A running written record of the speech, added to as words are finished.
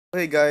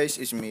Hey guys,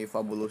 it's me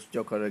Fabulous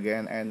Joker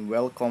again and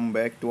welcome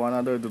back to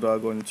another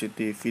Dragon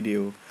City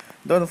video.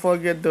 Don't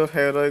forget the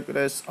heroic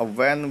race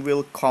event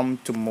will come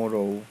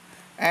tomorrow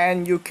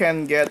and you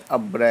can get a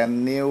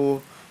brand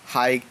new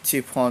high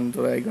Typhoon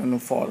dragon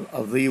for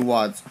a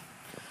reward.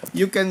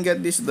 You can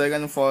get this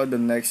dragon for the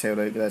next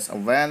heroic race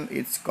event.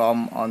 It's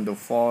come on the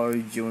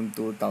 4 June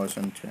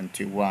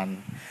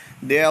 2021.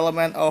 The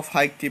element of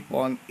high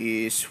Typhoon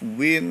is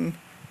wind,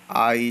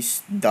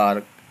 ice,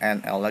 dark,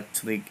 and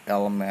electric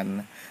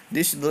element.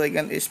 This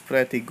dragon is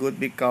pretty good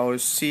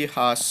because she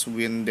has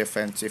wind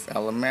defensive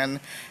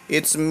element.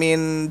 It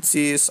means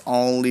she's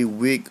only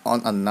weak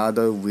on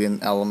another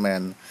wind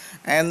element.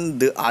 And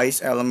the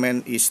ice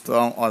element is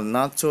strong on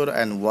nature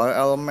and water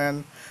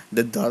element.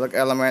 The dark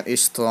element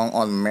is strong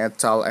on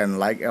metal and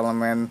light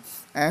element,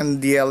 and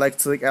the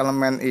electric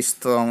element is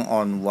strong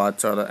on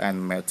water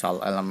and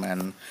metal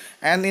element.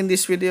 And in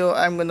this video,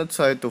 I'm gonna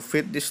try to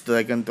fit this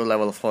dragon to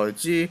level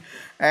 4G,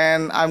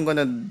 and I'm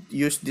gonna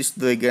use this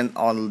dragon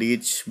on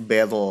Leech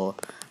Battle.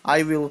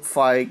 I will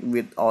fight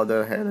with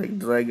other heroic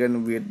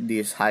dragon with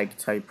this high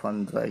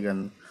Typhon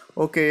dragon.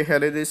 Okay, here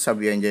it is.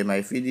 Hope you enjoy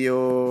my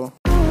video.